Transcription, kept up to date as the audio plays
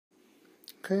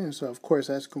Okay, and so of course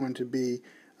that's going to be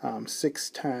 6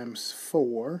 times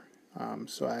 4.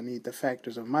 So I need the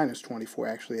factors of minus 24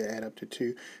 actually to add up to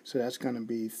 2. So that's going to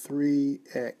be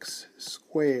 3x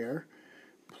squared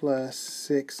plus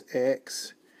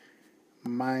 6x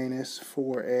minus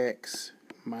 4x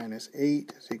minus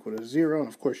 8 is equal to 0. And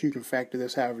of course you can factor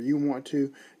this however you want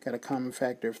to. Got a common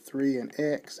factor of 3 and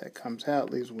x. That comes out,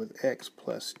 leaves with x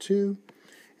plus 2.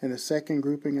 In the second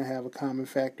grouping, I have a common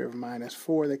factor of minus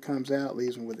 4 that comes out,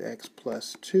 leaves me with x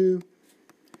plus 2.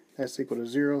 That's equal to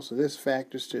 0. So this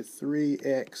factors to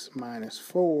 3x minus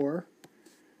 4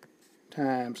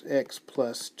 times x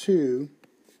plus 2,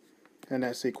 and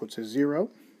that's equal to 0.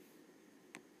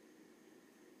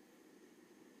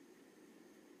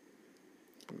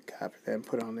 Copy that and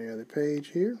put it on the other page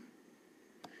here.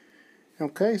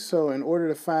 Okay, so in order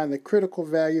to find the critical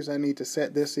values, I need to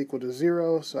set this equal to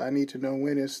 0. So I need to know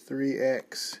when is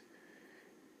 3x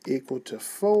equal to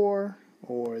 4,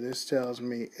 or this tells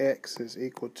me x is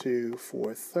equal to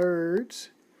 4/3.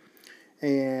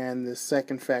 And the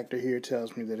second factor here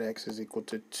tells me that x is equal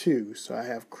to 2. So I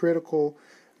have critical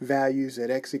values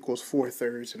at x equals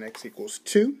 4/3 and x equals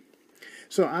 2.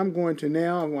 So I'm going to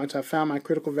now, once I found my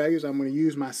critical values, I'm going to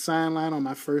use my sign line on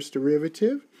my first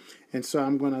derivative. And so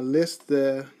I'm going to list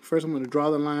first I'm going to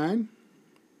draw the line.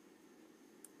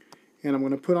 And I'm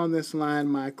going to put on this line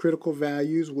my critical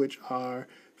values, which are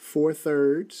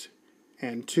 4/3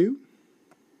 and 2.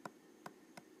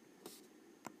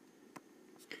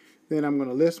 Then I'm going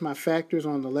to list my factors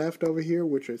on the left over here,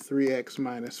 which are 3x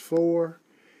minus 4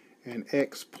 and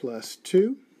x plus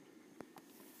 2.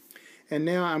 And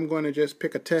now I'm going to just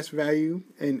pick a test value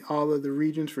in all of the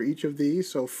regions for each of these.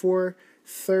 So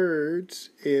 4/3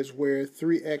 is where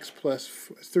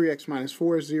 3x minus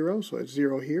 4 is 0, so it's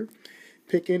 0 here.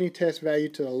 Pick any test value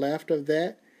to the left of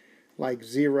that, like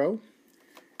 0.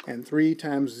 And 3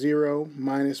 times 0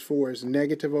 minus 4 is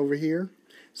negative over here.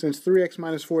 Since 3x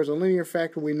minus 4 is a linear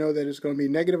factor, we know that it's going to be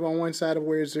negative on one side of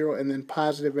where it's 0 and then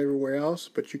positive everywhere else.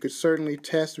 But you could certainly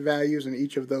test values in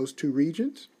each of those two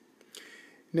regions.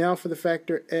 Now for the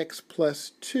factor x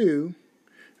plus 2,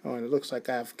 and it looks like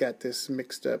I've got this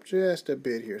mixed up just a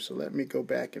bit here, so let me go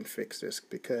back and fix this,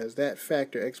 because that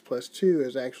factor x plus 2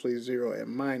 is actually 0 and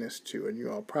minus 2, and you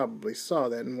all probably saw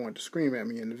that and wanted to scream at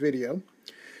me in the video.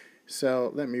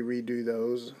 So let me redo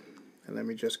those, and let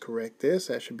me just correct this.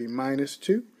 That should be minus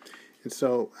 2, and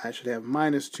so I should have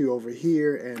minus 2 over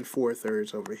here and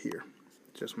 4/3 over here.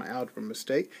 Just my algebra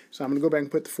mistake. So I'm going to go back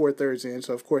and put the 4/3 in.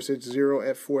 So of course it's 0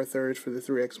 at 4/3 for the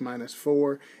 3x minus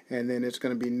 4, and then it's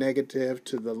going to be negative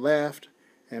to the left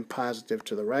and positive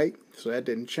to the right. So that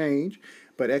didn't change.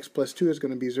 But x plus 2 is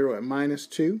going to be 0 at minus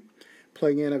 2.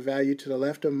 Plug in a value to the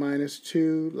left of minus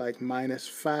 2, like minus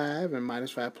 5, and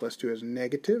minus 5 plus 2 is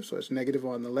negative. So it's negative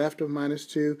on the left of minus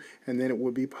 2, and then it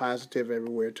would be positive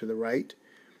everywhere to the right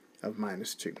of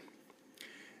minus 2.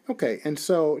 Okay, and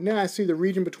so now I see the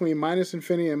region between minus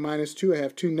infinity and minus 2. I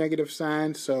have two negative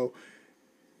signs, so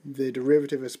the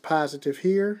derivative is positive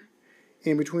here.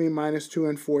 In between minus 2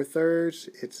 and 4/3,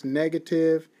 it's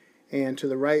negative, and to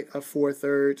the right of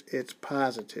 4/3, it's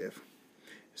positive.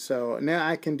 So now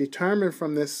I can determine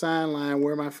from this sign line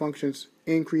where my function's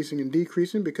increasing and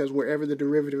decreasing, because wherever the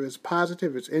derivative is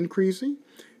positive, it's increasing.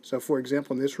 So for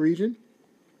example, in this region,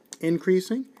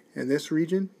 increasing, in this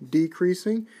region,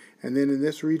 decreasing, and then in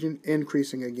this region,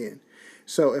 increasing again.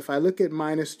 So if I look at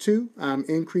minus 2, I'm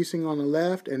increasing on the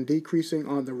left and decreasing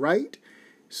on the right.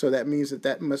 So that means that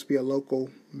that must be a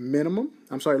local maximum.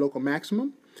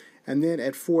 And then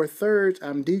at 4/3,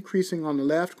 I'm decreasing on the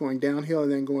left, going downhill,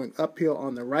 and then going uphill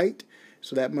on the right.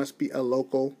 So that must be a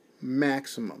local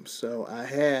maximum. So I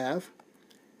have,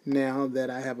 now that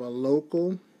I have a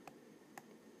local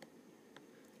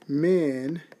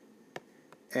min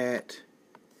at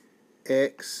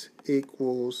x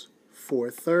equals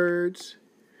 4/3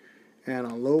 and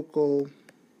a local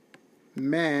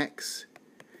max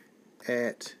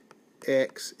at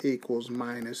x equals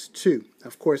minus 2.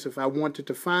 Of course, if I wanted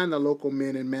to find the local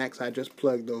min and max, I just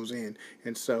plug those in.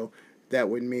 And so that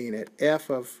would mean at f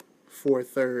of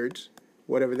 4/3,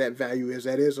 whatever that value is,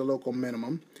 that is a local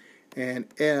minimum. And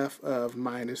f of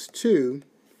minus 2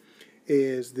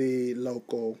 is the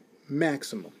local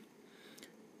maximum.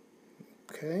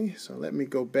 Okay, so let me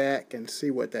go back and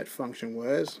see what that function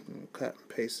was. I'll cut and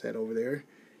paste that over there.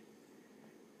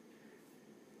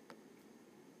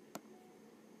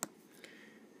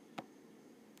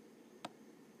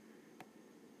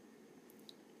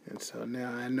 And so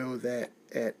now I know that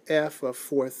at f of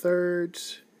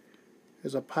 4/3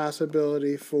 is a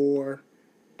possibility for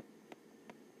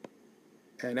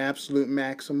an absolute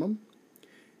maximum.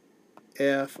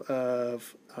 F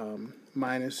of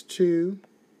minus 2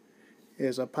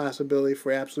 is a possibility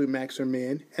for absolute max or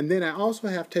min. And then I also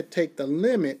have to take the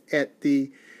limit at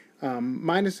the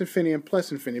minus infinity and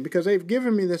plus infinity, because they've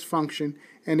given me this function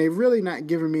and they've really not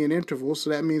given me an interval,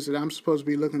 so that means that I'm supposed to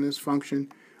be looking at this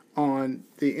function on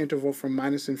the interval from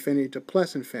minus infinity to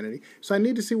plus infinity. So I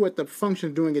need to see what the function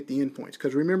is doing at the endpoints,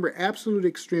 because remember, absolute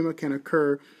extrema can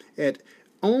occur at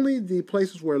only the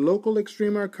places where local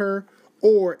extrema occur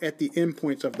or at the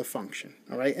endpoints of the function.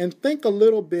 All right, and think a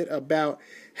little bit about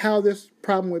how this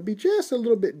problem would be just a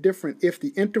little bit different if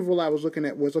the interval I was looking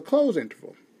at was a closed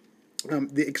interval.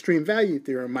 The extreme value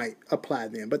theorem might apply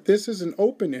then, but this is an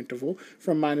open interval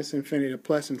from minus infinity to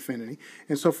plus infinity,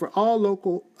 and so for all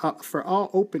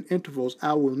open intervals,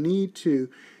 I will need to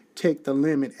take the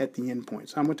limit at the endpoint.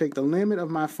 So I'm going to take the limit of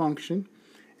my function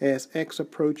as x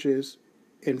approaches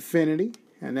infinity,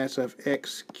 and that's of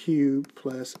x cubed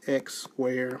plus x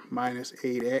squared minus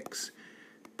 8x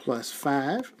plus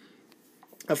 5.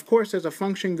 Of course, as a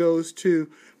function goes to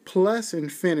plus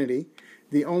infinity,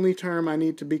 the only term I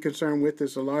need to be concerned with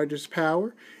is the largest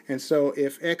power. And so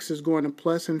if x is going to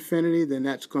plus infinity, then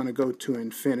that's going to go to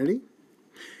infinity.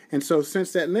 And so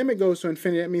since that limit goes to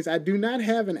infinity, that means I do not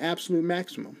have an absolute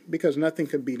maximum, because nothing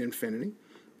could beat infinity.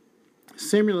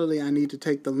 Similarly, I need to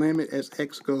take the limit as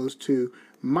x goes to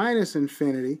minus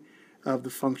infinity of the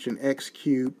function x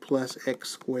cubed plus x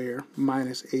squared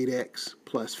minus 8x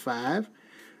plus 5.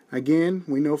 Again,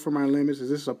 we know from our limits that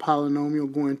this is a polynomial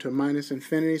going to minus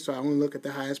infinity, so I only look at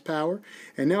the highest power.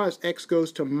 And now as x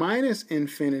goes to minus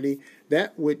infinity,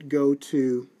 that would go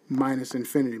to minus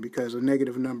infinity, because a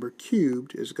negative number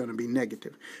cubed is going to be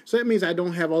negative. So that means I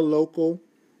don't have a local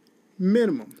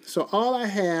minimum. So all I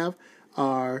have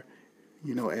are,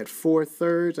 at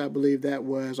 4/3, I believe that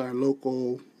was our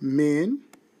local min.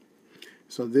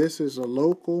 So this is a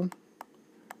local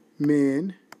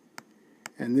min,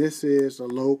 and this is a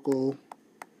local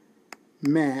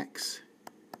max,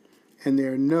 and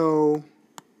there are no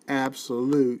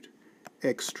absolute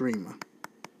extrema.